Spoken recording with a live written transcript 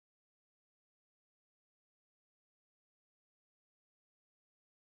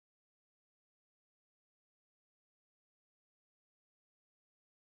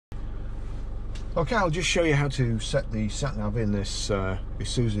Okay, I'll just show you how to set the sat-nav in this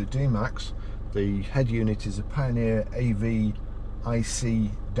Isuzu D-Max. The head unit is a Pioneer AVIC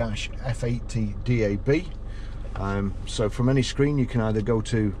F80DAB. So from any screen you can either go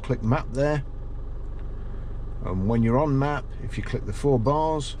to click map there, and when you're on map, if you click the 4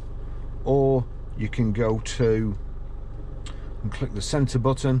 bars, or you can go to and click the center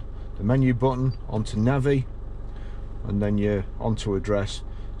button, the menu button, onto Navi, and then you're onto address.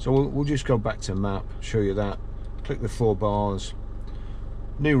 So we'll just go back to map, show you that. Click the 4 bars,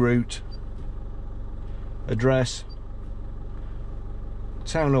 new route, address,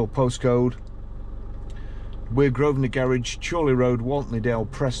 town or postcode. We're Grosvenor Garage, Chorley Road,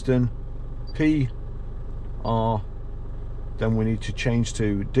 Waltleydale, Preston, PR. Then we need to change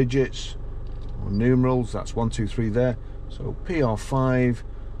to digits or numerals. That's 1, 2, 3 there. So PR5,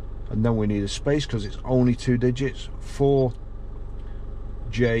 and then we need a space because it's only 2 digits. 4JS.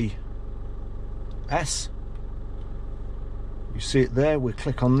 You see it there. We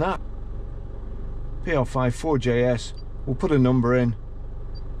click on that. PR5 4JS. We'll put a number in.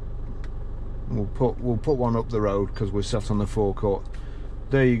 We'll put one up the road because we're sat on the forecourt.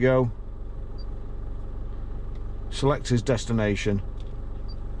 There you go. Select his destination.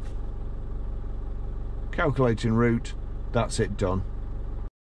 Calculating route. That's it done.